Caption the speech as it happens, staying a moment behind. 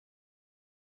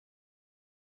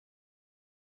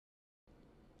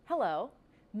Hello,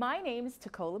 my name is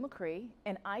Tikola McCree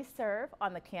and I serve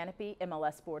on the Canopy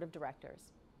MLS Board of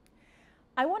Directors.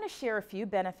 I want to share a few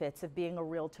benefits of being a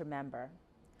Realtor member.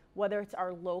 Whether it's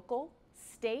our local,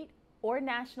 state, or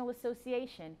national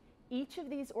association, each of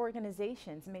these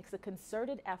organizations makes a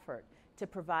concerted effort to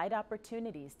provide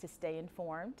opportunities to stay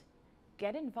informed,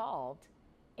 get involved,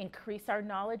 increase our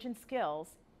knowledge and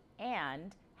skills,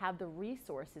 and have the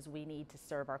resources we need to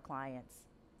serve our clients.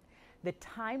 The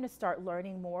time to start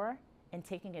learning more and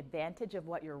taking advantage of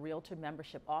what your Realtor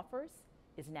membership offers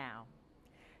is now.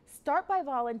 Start by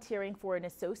volunteering for an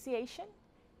association,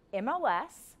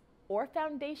 MLS, or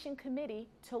foundation committee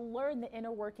to learn the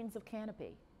inner workings of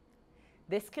Canopy.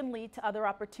 This can lead to other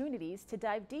opportunities to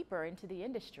dive deeper into the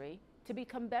industry to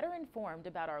become better informed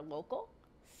about our local,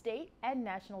 state, and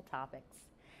national topics.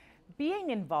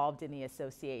 Being involved in the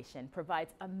association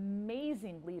provides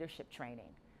amazing leadership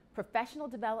training, professional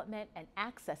development, and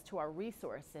access to our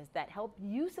resources that help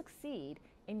you succeed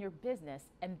in your business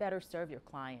and better serve your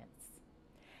clients.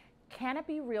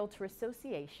 Canopy Realtor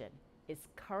Association is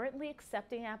currently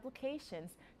accepting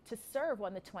applications to serve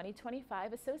on the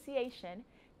 2025 Association,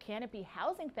 Canopy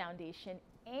Housing Foundation,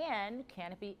 and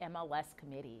Canopy MLS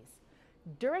committees.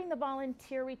 During the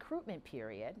volunteer recruitment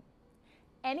period,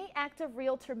 any active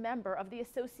Realtor member of the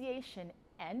association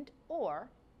and/or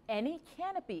any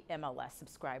Canopy MLS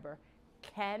subscriber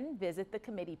can visit the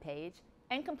committee page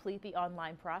and complete the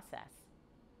online process.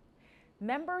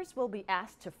 Members will be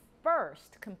asked to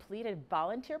first complete a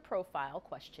volunteer profile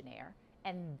questionnaire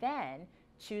and then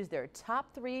choose their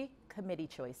top 3 committee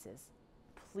choices.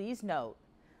 Please note,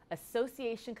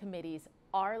 association committees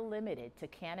are limited to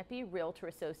Canopy Realtor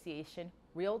Association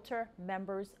Realtor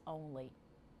members only.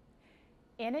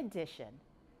 In addition,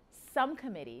 some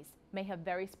committees may have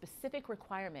very specific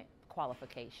requirement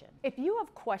qualification. If you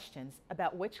have questions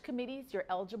about which committees you're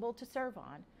eligible to serve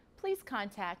on, please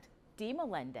contact D.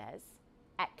 Melendez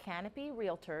at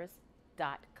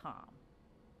canopyrealtors.com.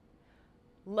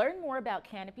 Learn more about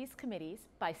Canopy's committees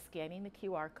by scanning the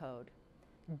QR code.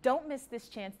 Don't miss this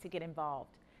chance to get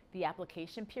involved. The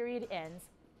application period ends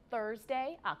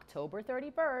Thursday, October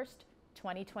 31st,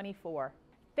 2024.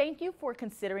 Thank you for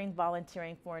considering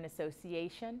volunteering for an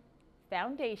association,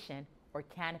 foundation, or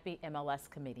Canopy MLS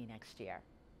committee next year.